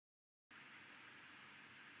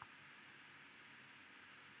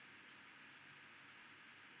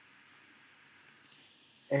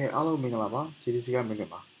အားလုံးမင်္ဂလာပါ GDC ကမင်္ဂလာ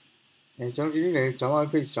ပါကျွန်တော်ဒီနေ့လည်း Java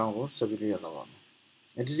Face အကြောင်းကိုဆက်ပြီးလေ့လာတော့ပါမ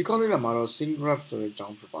ယ်ဒီခေါက်လေးလာမှာတော့ Scene Graph ဆိုတဲ့အကြော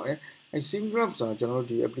င်းဖြစ်ပါတယ်Scene Graph ဆိုတာကျွန်တော်တို့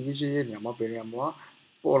ဒီ application ရဲ့နေရာမှာပြင်နေမှာ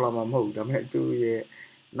ပေါ်လာမှာမဟုတ်ဘူးဒါပေမဲ့သူ့ရဲ့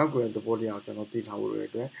နောက်ကွယ်သဘောတရားကိုကျွန်တော်သိထားဖို့ရတဲ့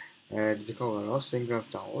အတွက်ဒီခေါက်ကတော့ Scene Graph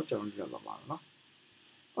အကြောင်းကိုကျွန်တော်လေ့လာတော့ပါမယ်နော်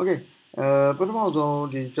Okay ပထမဆုံး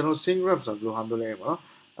ဒီကျွန်တော် Scene Graph ဆိုတော့ဘယ်လိုဟာမျိုးလဲပေါ့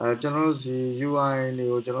နော်ကျွန်တော်ဒီ UI တွေ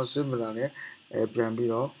ကိုကျွန်တော် similar နဲ့ပြန်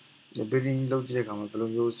ပြီးတော့building လုပ်ကြည့်တဲ့အခါမှာဘယ်လို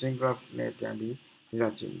မျိုး scene graph နဲ့ပြန်ပြီးလေ့လာ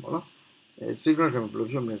ကြည့်မှာပေါ့နော်scene graph ကဘယ်လို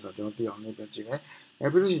ဖြစ်မလဲဆိုတော့ကျွန်တော်သိအောင်လည်းပြန်ကြည့်မ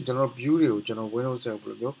ယ်ပြီးလို့ရှိရင်ကျွန်တော် view တွေကိုကျွန်တော် Windows ဆက်ဘယ်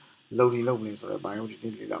လိုမျိုး loading လုပ်မလဲဆိုတော့ bio ဒီ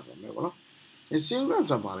နေ့လေ့လာပါမယ်ပေါ့နော်scene graph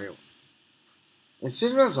ဆိုတာဘာလဲ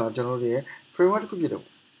scene graph ဆိုတာကျွန်တော်တို့ရဲ့ framework တစ်ခုဖြစ်တယ်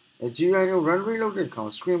ပေါ့GUI ကို rendering လုပ်တဲ့အခါ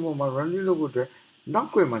screen ပေါ်မှာ rendering လုပ်ဖို့အတွက်နော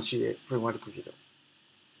က်ွယ်မှာရှိတဲ့ framework တစ်ခုဖြစ်တယ်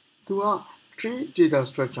သူက tree data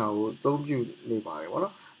structure ကိုအသုံးပြုနေပါတယ်ပေါ့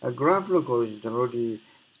နော်graph လို့ခေါ်လို့ရှိရင်ကျွန်တော်တို့ဒီ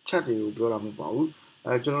chat တွေကိုပြောတာမဟုတ်ပါဘူး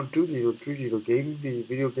ကျွန်တော် 2D တို့ 3D တို့ game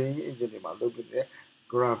video game engine တွေမှာလုပ်ပြတဲ့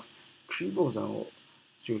graph tree ပုံစံကို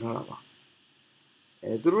ယူထားတာပါ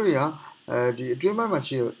သူတို့တွေကဒီအတွင်းပိုင်းမှာ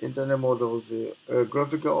ရှိတဲ့ internet model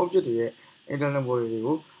graphical object တွေရဲ့ internet model တွေ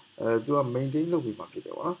ကိုသူက maintain လုပ်ပြီးမှဖြစ်တ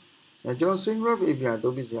ယ်ပေါ့နော်ကျွန်တော် scene graph API အ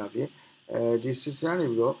သုံးပြုစရာအပြင်ဒီ system တွေ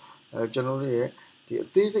ပြီးတော့ကျွန်တော်တို့ရဲ့ဒီအ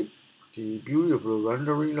သေးစိတ်ဒီ view တွေဘယ်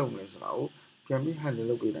လို rendering လုပ်မလဲဆိုတာကိုပြန်ပြီး handle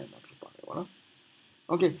လုပ်ပေးနိုင်မှာဖြစ်ပါတယ်ပေါ့နော်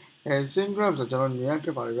Okay scene graph ဆိုကျွန်တော်မြင်ရ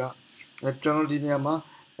ခဲ့ပါတယ်ဗျကျွန်တော်ဒီနေရာမှာ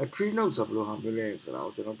tree node ဆိုဘယ်လိုဟာမျိုးလဲဆိုတာ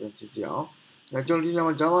ကိုကျွန်တော်ပြန်ကြည့်ကြည့်အောင်ကျွန်တော်ဒီနေရာ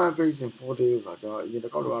မှာ Java Face in 4 days ဆိုတာကျွန်တော်အရင်တ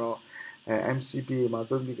စ်ခေါက်တော့MCP မှာ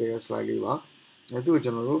သုံးပြီးခဲ့တဲ့ slide လေးပါသူ့ကို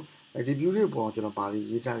ကျွန်တော်တို့ဒီ view လေးပေါ်ကျွန်တော်ဗာလေး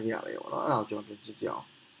ရေးထားခဲ့ရတယ်ပေါ့နော်အဲ့ဒါကိုကျွန်တော်ပြန်ကြည့်ကြည့်အောင်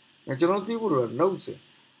ကျွန်တော်သိဖို့တော့ nodes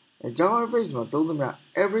Java Face မှာသုံးသမျှ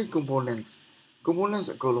every components အကုန်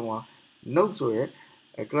လုံးက node ဆိုရဲ့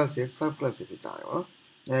class ရဲ့ sub class တွေဖြစ်ကြတယ်ပေါ့နော်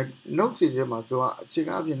nodes တွေထဲမှာသူကအခြေ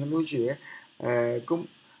ခံအပြင်နှမျိုးရှိတယ်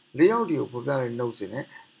layout တွေကိုဖော်ပြတဲ့ nodes တွေနဲ့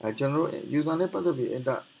ကျွန်တော်တို့ user နဲ့ပတ်သက်ပြီး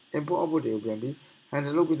input output တွေကိုပြန်ပြီး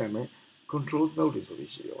handle လုပ်ပြနိုင်မယ် control node တွေဆို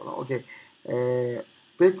ပြီးရှိတယ်ပေါ့နော် okay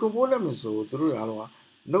ဘယ် component မျိုးဆိုသူတို့တွေအားလုံးက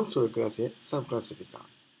node ဆိုတဲ့ class ရဲ့ sub class တွေဖြစ်ကြတ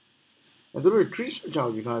ယ်သူတို့ tree structure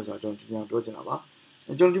ကိုယူထားတယ်ဆိုတော့ကျွန်တော်ဒီမှာပြောချင်တာပါ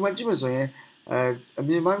ကျွန်တော်ဒီမှာကြည့်မယ်ဆိုရင်အ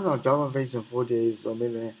မြင်ပိုင်းမှာ Java Face in 4 days ဆို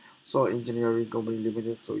ပြီးတော့ Software Engineering Company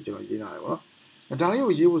Limited ဆိုပြီးကျွန်တော်ရေးထားတယ်ပေါ့နော်ဒါလေး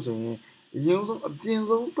ကိုရေးဖို့ဆိုရင်အရင်ဆုံးအပြင်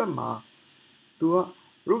ဆုံးဘက်မှာသူက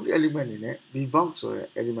root element အနေနဲ့ vbox ဆိုတဲ့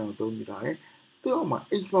element ကိုသုံးပြထားတယ်သူ့အောက်မှာ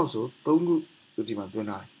hbox ဆို3ခုသူဒီမှာသွင်း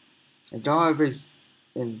ထားတယ် Java Face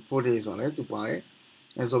in 4 days ဆိုလည်းသူပါတယ်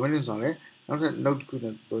ဆိုပြီးတော့ဆိုလည်းနောက်ထပ် note တစ်ခု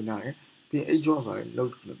နဲ့သွင်းထားတယ်ပြီးရင် hbox ဆိုလည်း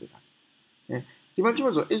note တစ်ခုနဲ့သွင်းထားတယ်ဒီမှာကြည့်မ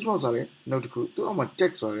ယ်ဆို hbox ဆိုလည်း note တစ်ခုသူ့အောက်မှာ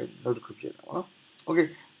text ဆိုလည်း note တစ်ခုဖြစ်နေတာပေါ့နော် okay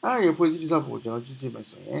အဲ့ဒါရဖွဲ့စည်းတည်ဆောက်ဖို့ကျွန်တော်ကြည့်ကြည့်မယ်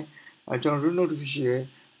ဆိုရင်ကျွန်တော် root node တစ်ခုရှိတယ်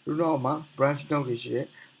root node အောက်မှာ branch node တွေရှိတယ်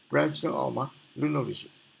branch node အောက်မှာ root node တွေရှိ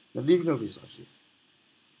တယ် leaf node တွေဆိုတာရှိ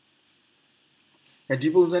တယ်ဒီ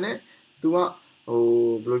ပုံစံနဲ့သူကဘယ်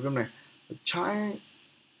လိုပြောမလဲ child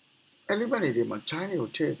element တွေမှာ child တွေကို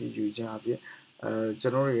ထည့်ပြီးယူခြင်းအပြင်ကျွ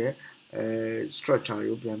န်တော်တို့ရဲ့structure တွေ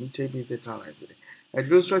ကိုပြန်ပြီးထည့်ပြီးသက်ထားနိုင်ပြီဒီ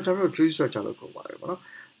လို structure မျိုး tree structure လို့ခေါ်ပါတယ်ပေါ့နော်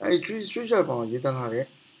tree structure ပေါ်မှာရေးသားထားတဲ့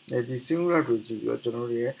ဒီ singular တွေကြည့်ပြီးတော့ကျွန်တော်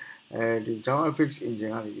တို့ရဲ့ဒီ Java Fix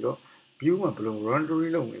engine ကနေပြီးတော့ view မှာဘယ်လို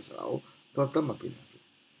rendering လုပ်မလဲဆိုတာကိုတော့သတ်မှတ်ပေးတ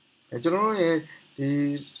ယ်ကျွန်တော်တို့ရဲ့ဒီ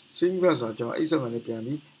singular ဆိုတာကျွန်တော် XML နဲ့ပြန်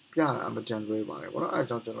ပြီးပြတာအမှန်တန်လွဲပါတယ်ပေါ့နော်အဲဒါ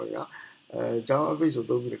ကြောင့်ကျွန်တော်တို့ကJava Fix ကို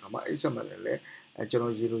သုံးပြီးတဲ့အခါမှာ XML နဲ့လည်းကျွန်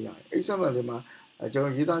တော်ရေးလို့ရတယ် XML လေးမှာကျွန်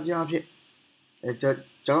တော်ရေးသားခြင်းအဖြစ်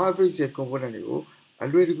Java Fix ရဲ့ component တွေကိုအ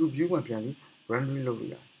လွယ်တကူ view မှာပြန်ပြီး rendering လုပ်လို့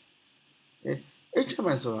ရတယ်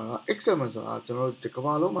XML ဆိုတာကျွန်တော်တို့ဒီကမ္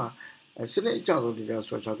ဘာလုံးမှာစနစ်အကျဆုံး data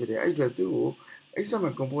structure ဖြစ်တယ်အဲ့အတွက်သူ့ကို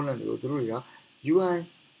XML component တွေကိုသူတို့တွေက UI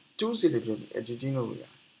tools တွေပြန်ပြီး editing လုပ်လို့ရ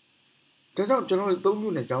တယ်ဒါကြောင့်ကျွန်တော်တို့အသုံးပြု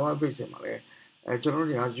နေ Java Fix မှာလည်းကျွန်တော်တို့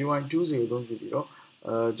တွေက UI tools တွေကိုအသုံးပြုပြီးတော့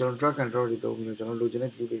ကျွန်တော် drag and drop တွေသုံးပြီးတော့ကျွန်တော်လိုချင်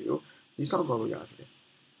တဲ့ view တွေကိုဒီဆောက်သွားလို့ရတယ်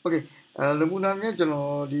okay နမူနာနဲ့ကျွန်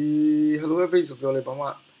တော်ဒီ hello face ဆိုပြောလဲဘာမှ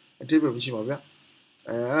အတိတ်ပဲမရှိပါဗျ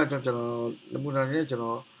အဲ့ဒါကြောင့်ကျွန်တော်နမူနာနဲ့ကျွန်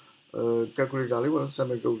တော်calculator လေးပေါ့နော်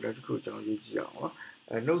summary calculator တစ်ခုကျွန်တော်ရေးကြည့်အောင်နော်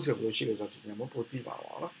note ဆိုဘယ်လိုရှိလဲဆိုတော့ဒီနေရာမှာပို့သိပါ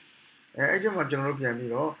ပါနော်အဲ့ကျမှကျွန်တော်တို့ပြန်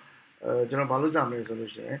ပြီးတော့ကျွန်တော်ဘာလို့ကြမလဲဆို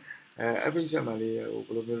လို့ရှိရင်FXML လေး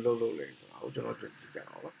ကိုဘယ်လိုမျိုးလုပ်လဲဆိုတာကိုကျွန်တော်ပြန်ကြည့်ကြ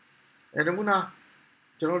အောင်နော်နမူနာ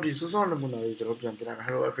ကျွန်တော်ဒီစောစောနမူနာလေးကျွန်တော်ပြန်ပြလိုက်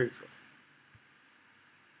hello fx ဆို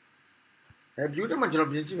view ထဲမှာကျွန်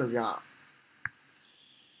တော်ပြင်ကြည့်မှာဗျ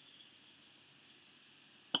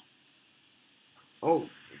ဟုတ်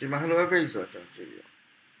ဒီမှာ hello fx ဆိုတော့ကျွန်တော်ကြည့်ပြီးတော့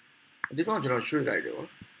ဒီကောင်ကျွန်တော်ရွှေ့လိုက်တယ်ပေါ့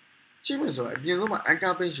ကြည့်မယ်ဆိုတော့အပြင်ဆုံးမှာ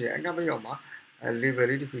anchor page ရှိတယ် anchor page ရောက်မှာlevel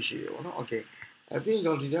လေးတစ်ခုရှိတယ်ပေါ့နော် okay ပြီးရင်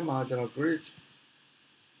ကျွန်တော်ဒီထဲမှာကျွန်တော် grid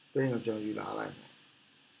ပြီးရင်ကျွန်တော်ယူလာလိုက်မယ်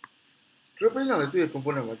grid page ကလည်းသူ့ရဲ့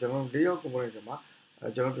component မှာကျွန်တော် layout component တွေမှာ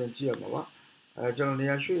ကျွန်တော်ပြန်ကြည့်ရမှာပါကျွန်တော်နေ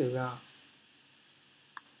ရာရွှေ့ရဗျာ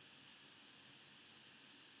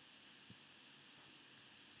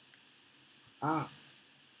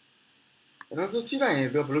အဲ့တော့ဆိုကြည့်လိုက်ရင်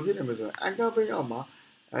သူကဘယ်လိုဖြစ်နေမလဲဆိုတော့ anchor page အောက်မှာ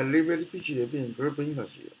label တစ်ခုရှိတယ်ပြီးရင် grouping ဆိုတာ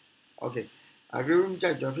ရှိတယ် okay grouping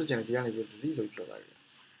ကြိုက်ကျွန်တော်ဖြစ်ချင်တယ်ဒီကနေပြီး delete ဆိုပြီးပြောလိုက်တ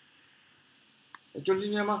ယ်ကျွန်တော်ဒီ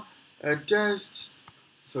နေရာမှာtest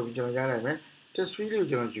ဆိုပြီးကျွန်တော်ရလိုက်မယ် test field ကို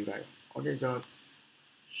ကျွန်တော်ယူလိုက် okay ကျွန်တော်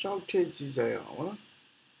short ထည့်ကြည့်ကြရအောင်နော်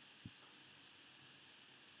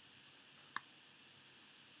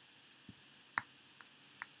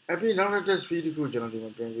အပြင်နောက်တဲ့ test field ကိုကျွန်တော်ဒီ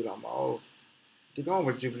မှာပြန်ယူလာမှာဒီကောင်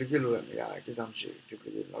ကို duplicate လုပ်ရမှာရတယ်ကိစ္စမရှိဘူး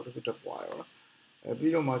duplicate နောက်တစ်ခုတက်ပွားရောနော်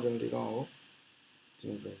ပြီးတော့မှကျွန်တော်ဒီကောင်ကိုဒီ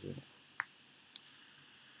လိုပြန်ယူမယ်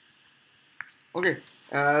okay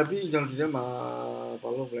ပြီးကျွန်တော်ဒီထဲမှာဘာ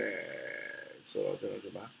လုပ်လဲဆိုတော့ကျွန်တော်ဒီ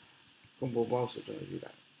မှာ combo box ဆိုကျွန်တော်ယူ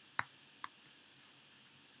လိုက်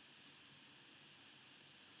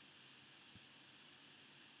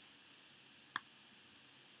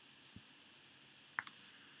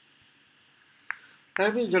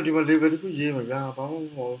ပြီးကျွန်တော်ဒီမှာ label တစ်ခုရေးမှာဗျာဘာမှမ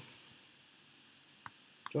ဟုတ်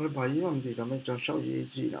ကျွန်တော်ဘာရေးမှမသိဒါပေမဲ့ကျွန်တော်ရှောက်ရေး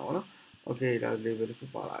ကြည့်တာပေါ့နော် okay ဒါ label တစ်ခု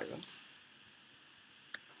ပါလာပြီ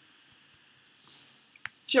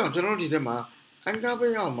ကြည့်အောင်ကျွန်တော်ဒီထဲမှာ anchor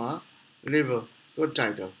page အောက်မှာ label သူ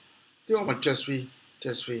title သူအောက်မှာ test fee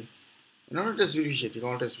နောက် test fee ရှိတယ်ဒီကော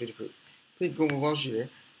င် test fee တစ်ခုပြီး combo box ရှိတယ်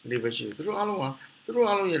label ရှိတယ်သူတို့အားလုံး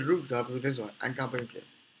ရဲ့ root ကဘယ်လိုလဲဆိုတော့ anchor page ဖြစ်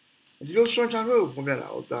ဒီလို structure မျိုးကိုပုံပြလာ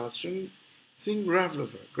တော့ဒါ string graph လို့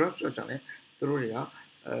ဆိုတော့ graph structure နဲ့သူတို့တွေက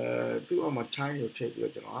သူ့အောက်မှာ time ကိုထည့်ပြီး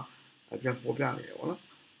တော့ကျွန်တော်ပြန်ပေါ်ပြနေတယ်ပေါ့နော်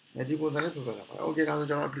ဒီပုံစံနဲ့ပုံပြလာပါ okay ဒါဆို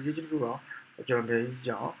ကျွန်တော် application တစ်ခုတော့ကျွန်တော်ပြန်ကြ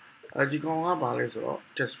ည့်အောင်ဒီကောင်ကဘာလဲဆိုတော့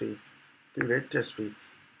test fee သူလည်း test fee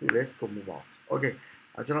သူလည်း combo box okay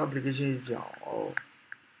ကျွန်တော် application ကြည့်အောင်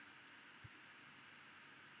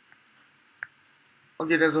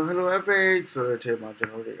okay ဒါဆို hello fx ဆိုတဲ့အထက်မှာကျွန်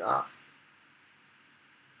တော်တွေက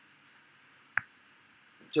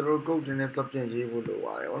ကျွန်တော် code တွေနဲ့တက်ပြန်ရေးဖို့လို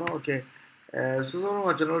ပါတယ်ဗောနော် okay ဆို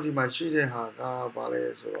တော့ကျွန်တော်ဒီမှာရှိတဲ့ဟာကဘာလဲ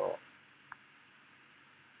ဆိုတော့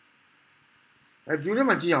view ထဲ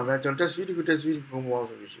မှာကြည့်အောင်ဗျာကျွန်တော် test fee တစ်ခု test fee တစ်ခု combo box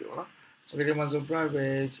ဆိုပြီးရှိဗောနော် okay ဒီမှာဆို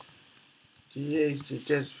private txt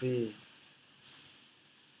test fee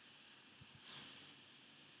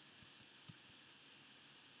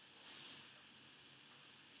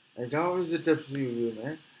Java is a test fee ယူမ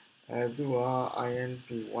ယ်သူက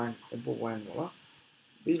inp1 input 1ပေါ့နော်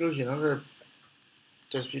ပြီးလို့ရှိရင်တော့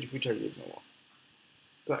test fee တစ်ခုထည့်ရေးမှာပေါ့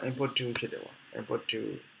သူက input 2ဖြစ်တယ်ပေါ့ input 2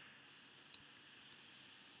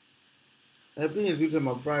ပြီးရင်သူက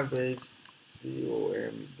မှာ private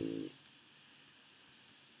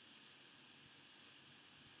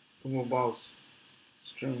combo box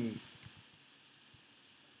string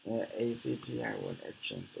ACTI1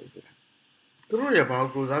 action ဆိုပြီးသူတို့တွေဘာ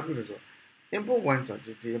ကိုစားပြုလို့ဆို input 1ဆို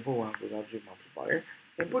တော့ဒီ input 1ကိုစားပြုမှာဖြစ်ပါတယ်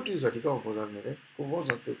input 2ဆိုတော့ဒီကောင်ကိုစားပြုတယ် combo box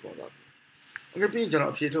ဆိုတော့သူကိုစားပြုokay ပြီးရင်ကျွန်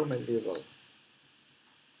တော်အဖြေထုတ်မယ် label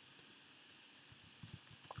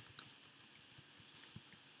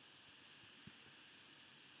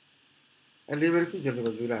label ကိုကျွန်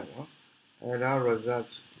တော်ယူလိုက်ပါဒါ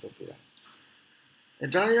result လုပ်ပြလို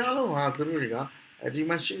က်ဒါတွေအားလုံးဟာသူတို့တွေကဒီ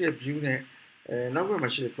မှာရှိတဲ့ view နဲ့နောက်ဘက်မှာ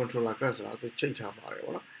ရှိတဲ့ controller class ဆိုတာသူချိန်ထားပါတယ်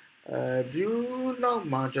ဗောနော်view နောက်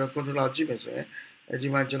မှာကျွန်တော် controller ကြည့်မယ်ဆိုရင်ဒီ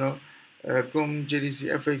မှာကျွန်တော်com jdc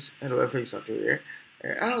fx hello fx ဆိုတွေ့ရ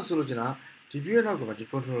အဲ့တော့ဆိုလို့ကျွန်တော်ဒီ view ရဲ့နောက်ကမှာဒီ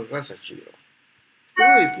controller class ရှိတယ်သူ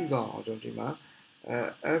တို့တွေသိတော့အောင်ကျွန်တော်ဒီမှာ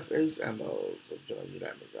fxml ဆိုကျွန်တော်ရေး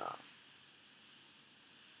လိုက်မှာကြာ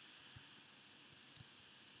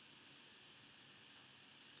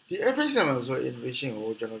ဒီ fxml ဆို innovation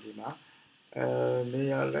ကိုကျွန်တော်ဒီမှာနေ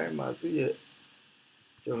ရာတိုင်းမှာသူ့ရဲ့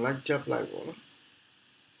ကျွန်တော် like tab လိုက်ပေါ့နော်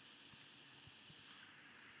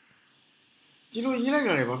ဒီလိုရေးလိုက်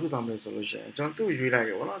တာလည်းဘာဖြစ်သွားမလဲဆိုလို့ရှိရင်ကျွန်တော်သူ့ရွေးလိုက်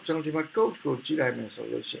ရပေါ့နော်ကျွန်တော်ဒီမှာ code ကိုကြည့်လိုက်မယ်ဆို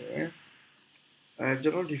လို့ရှိရင်ကျွ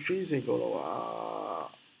န်တော်ဒီ free စိတ်ကိုတော့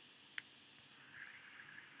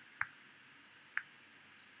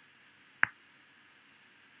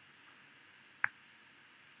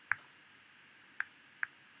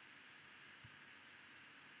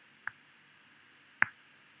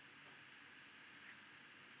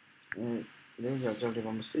လည်းကျွန်တော်ဒီ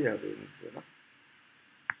မှာမစစ်ရသေးဘူးပေါ့နော်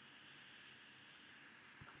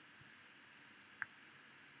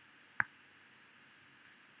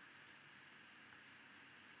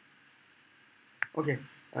okay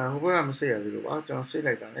ဟိုဘက်ကမစစ်ရသေးလို့ပါကျွန်တော်စစ်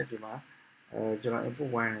လိုက်တာနဲ့ဒီမှာကျွန်တော် input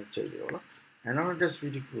 1နဲ့ချိန်တယ်ပေါ့နော်နောက် test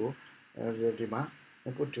video ကိုဒီမှာ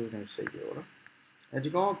input 2နဲ့စိတ်တယ်ပေါ့နော်ဒီ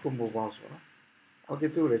ကောင်က combo box ပေါ့နော် okay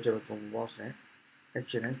သူ့လည်းကျွန်တော် combo box နဲ့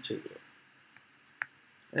action နဲ့ချိန်တ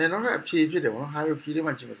ယ်နောက်ထပ်အဖြေဖြစ်တယ်ပေါ့နော် hierarchy ထဲ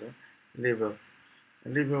မှာကြည့်မယ်ဆိုရင် label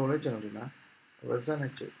label ကိုလည်းကျွန်တော်ဒီမှာ result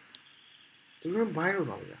နဲ့ချိန်ဒီလို bind လုပ်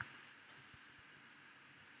တော့ဗျာ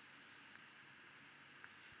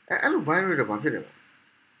အဲ့လို bind လုပ်ရတော့ဘာဖြစ်လဲပေါ့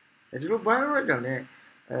ဒီလို bind လုပ်ရတာနဲ့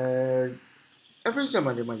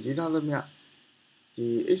FHML တွေမှာရေးထားသမျှဒီ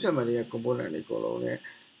XML တွေက component တွေအကုန်လုံးနဲ့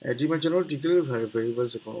ဒီမှာကျွန်တော်တို့ declare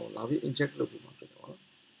variables အကုန်လုံးလာပြီး inject လုပ်ပြီးမှာဖြစ်တယ်ပေါ့နော်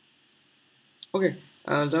okay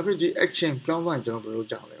ဒါဖြစ်ဒီ action ပြောင်းသွားရင်ကျွန်တော်ဘယ်လို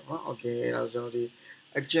ကြောက်လဲပေါ့နော် okay အဲ့ဒါကျွန်တော်ဒီ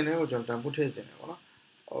action တွေကိုကျွန်တော်တန်ဖိုးထည့်ခြင်းတယ်ပေါ့နော်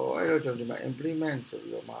အဲ့တော့ကျွန်တော်ဒီမှာ implement ဆို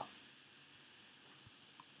ပြီးတော့မှ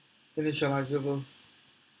initializable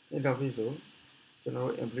interface ကိုကျွန်တော်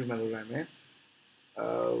တို့ implement လုပ်လိုက်မယ်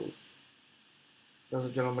ဒါ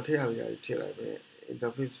ဆိုကျွန်တော်မထည့်ရသေးတာထည့်လိုက်ပဲ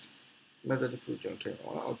interface method တစ်ခုကျွန်တော်ထည့်ပါ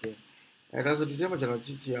တော့ okay ဒါဆိုဒီထဲမှာကျွန်တော်ကြ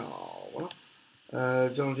ည့်ကြည့်အောင်ပေါ့နော်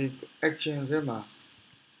ကျွန်တော်ဒီ action ထဲမှာ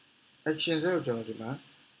action ထဲကိုကျွန်တော်ဒီမှာ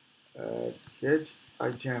get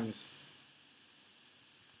items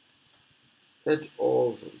at all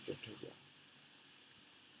ဆိုပြီးကျွန်တော်ထည့်ပြ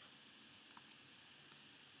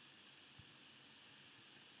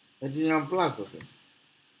ဒီနေရာ plus ဆိုပြီး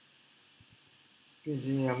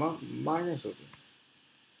ဒီနေရာမှာ minus ဆိုပြီး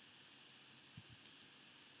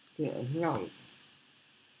ဒီအမြောက်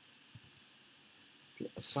ဒီ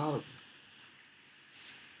အစား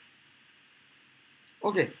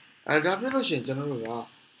okay ဒါပြလို့ရှိရင်ကျွန်တော်တို့က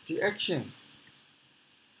ဒီ action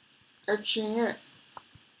ရဲ့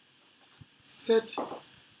set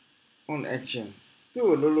on action သူ့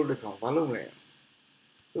ကိုလုပ်တဲ့ခါဘာလုပ်မလဲ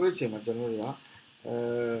ဆိုတဲ့အချိန်မှာကျွန်တော်တို့က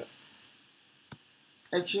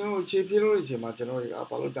action ကိုခြေပြလို့တဲ့အချိန်မှာကျွန်တော်တို့က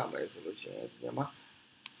ဘာလုပ်ကြမလဲဆိုလို့ရှိရင်ဒီမှာ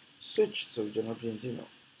switch ဆိုကျွန်တော်ပြင်ကြည့်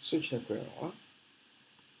တော့ switch နဲ့ခွဲတော့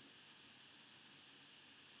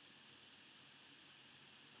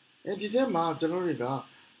ဒီထဲမှာကျွန်တော်တွေက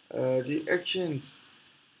ဒီ actions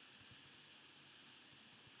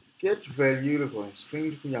get value လို့ခေါ်ရင် string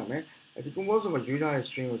တစ်ခုရမယ်ဒီ compose မှာယူထားတဲ့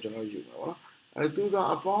string ကိုကျွန်တော်ယူမှာပေါ့နော်သူက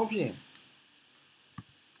အပေါင်းဖြင့်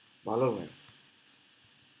ဘာလုပ်မလဲ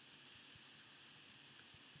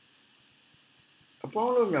အပေါ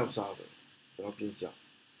င်းလို့မြောက်စားတယ်ကျွန်တော်ပြင်ကြ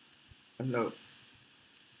အနှုတ်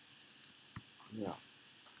မြောက်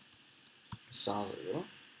စားတယ်နော်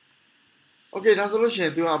okay ဒါဆိုလို့ရှိရ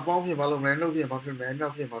င်သူကအပေါင်းဖြင့်ဘာလုပ်မလဲနှုတ်ဖြင့်ဘာဖြစ်မလဲမြော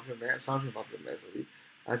က်ဖြင့်ဘာဖြစ်မလဲအစားဖြင့်ဘာဖြစ်မလဲဆိုပြီး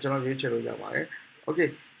ကျွန်တော်ရွေးချယ်လို့ရပါတယ် okay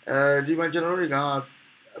ဒီမှာကျွန်တော်တို့တွေက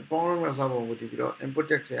ပေါင်းလို့စားပုံကိုတည်ပြီးတော့ input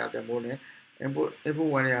text ရတဲ့မို့နဲ့ input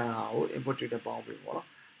 1ရတာကို input 2နဲ့ပေါင်းပြီးပေါ့နော်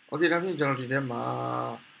okay ဒါဖြင့်ကျွန်တော်ဒီထဲမှာ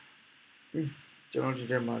ကျွန်တော်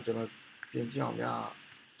ပြင်ကြည့်အောင်ဗျာ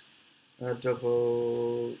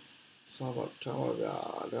double server ထားပါဗျာ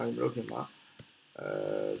ဒါမှမဟုတ်ခင်မှာ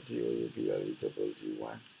DOUBLE double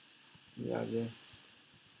D1 ညာချင်း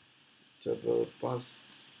double pass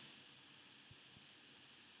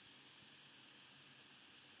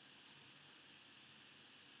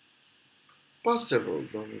double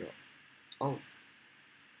လုပ်ပြီးတော့အော်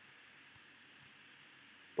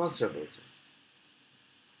pass double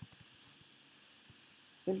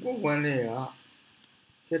input 1နဲ့က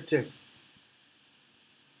get text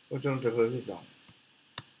ကိုကျွန်တော် double ဖြစ်တော့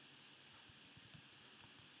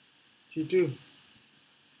G2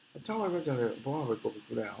 အထောက်အပံ့ကျွန်တော်ဘောကပဲ copy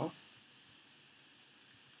လုပ်လိုက်အောင်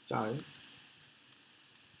ကြားတ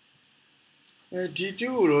ယ်G2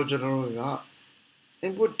 ကိုတော့ကျွန်တော်တို့က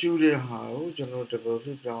input 2တဲ့ဟာကိုကျွန်တော် double ဖြ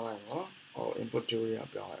စ်ပြောင်းလိုက်ပါinput 2ရ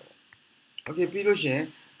ပြောင်းလိုက်ပါ okay ပြီးလို့ရှိရင်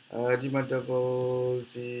ဒီမှာ double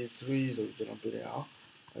D3 ဆိုကျွန်တော်ပြလိုက်အောင်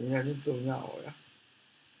အများကြီးသုံးရအောင်ဗျာ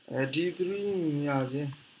D3 များချင်း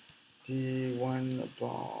D1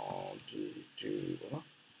 upon D2 ပေါ့နော်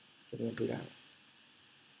ကျွန်တော်ပြလိုက်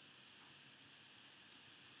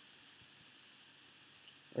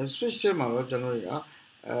switch ထဲမှာတော့ကျွန်တော်တို့က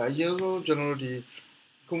အရင်ဆုံးကျွန်တော်တို့ဒီ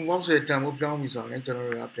compose ရဲ့တန်ဖိုးပြောင်းပြီဆိုတော့ကျွန်တော်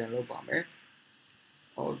တို့ကပြန်လုပ်ပါမယ်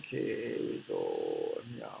okay we go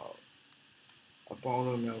မြောက်အပေါင်း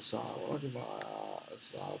လို့မြောက်စားပေါ့ဒီမှာအ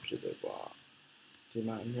စားဖြစ်တယ်ကွာဒီ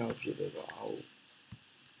မှာအမြောက်ဖြစ်တယ်ကွာဟုတ်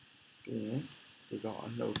ပြီးရင်ဒီကောင်အ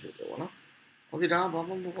နှုတ်ဖြစ်တယ်ပေါ့နော် okay ဒါကဘာ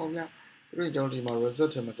မှမဟုတ်ပါဘူးဗျပြီးရင်ကျွန်တော်ဒီမှာ result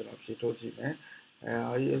ထဲမှာကျွန်တော်ဖြည့်ထုတ်ကြည့်မယ်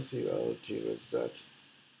ISCLT result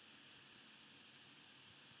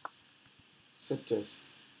set test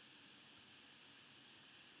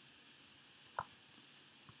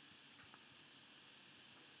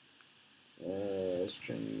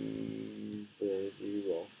string value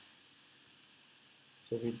of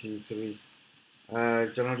 73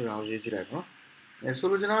ကျွန်တော်ဒီကောင်ရေးကြည့်လိုက်ပါနော်ဆို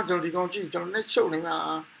လို့ကျွန်တော်ဒီကောင်ကြည့်ကျွန်တော်နဲ့ချုပ်နေမှာ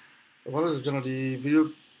ဘာလို့ဆိုကျွန်တော်ဒီ video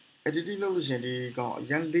editing လုပ်လို့ရှိရင်ဒီကောင်အ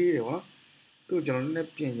ရင်လေးတယ်ဗောနော်သူ့ကျွန်တော်နဲ့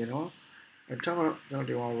ပြင်ကျင်တော့ထားပါတော့ကျွန်တော်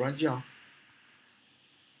ဒီကောင် run ကြည့်အောင်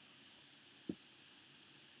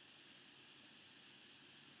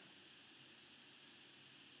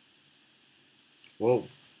Wow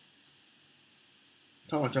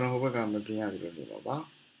ထားမှာကျွန်တော်ဟိုဘက်ကမပြင်ရသေးလို့နေပါပါ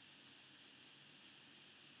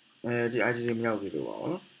ဒီ ID တွေမရောက်သေးလို့ပါဘော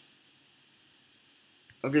နော်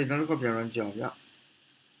Okay နောက်တစ်ခါပြန် run ကြည့်အောင်ဗျ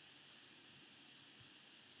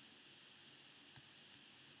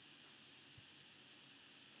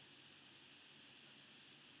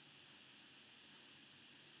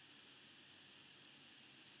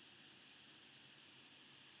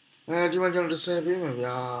ဒီမှာကျွန်တော်10ပေးမယ်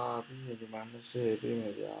ဗျာပြီးရင်ဒီမှာ20ပေးမ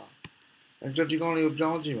ယ်ဗျာကျွန်တော်ဒီကောင်လေးကိုပြော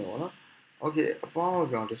င်းကြည့်မယ်ပေါ့နော် Okay အပေါင်းကို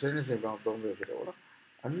ပြောင်း10 20ပြောင်း30ဖြစ်တယ်ပေါ့နော်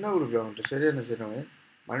အနှုတ်ကိုပြောင်း10နဲ့20တော့ရင်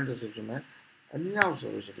 -10ဖြစ်မယ်အမြောက်ဆို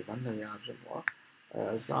လို့ရှိရင်ဒီမှာ200ဖြစ်ပေါ့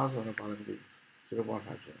အစားဆိုတော့ဘာလဲမသိဘူး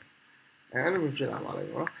0.5ဖြစ်တယ်အဲ့လိုမျိုးဖြစ်လာပါလိမ့်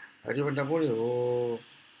မယ်နော်ဒီမှာတပိုးတွေ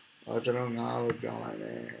ကိုကျွန်တော်9လို့ပြောင်းလိုက်မ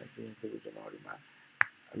ယ်ပြီးရင်သူကျွန်တော်ဒီမှာ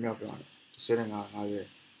အမြောက်ပြောင်း10နဲ့9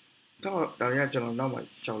 50တော့ဒါတွေကကျွန်တော်နောက်မှ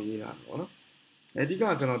ရှောက်ရေးတာပေါ့နော်အဓိက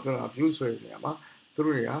ကျွန်တော်ပြောတာ view ဆွဲနေရမှာသူ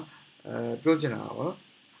တို့တွေကပြောချင်တာပေါ့နော်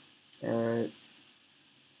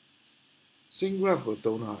sing graph ကို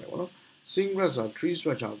သုံးထားတယ်ပေါ့နော် sing graph ဆိုတာ tree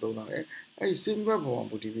structure ကိုသုံးထားတယ်အဲ့ဒီ sing graph ပေါ်မှာ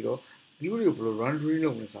ပို့တည်ပြီးတော့ view တွေကိုဘယ်လို rendering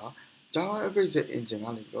လုပ်မလဲဆိုတာ JavaFX ရဲ့ engine က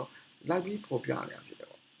နေပြီးတော့ live ပြီးပေါ်ပြနေတာဖြစ်တယ်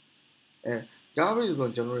ပေါ့JavaFX ဆို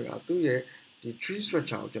တော့ကျွန်တော်တို့ကသူ့ရဲ့ဒီ tree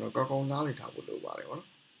structure ကိုကျွန်တော်ကောင်းကောင်းနားလည်ထားဖို့လိုပါတယ်ပေါ့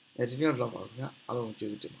နော်ဒီနေ့တော့လောက်ပါခင်ဗျာအားလုံး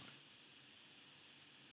ကျေးဇူးတင်ပါတယ်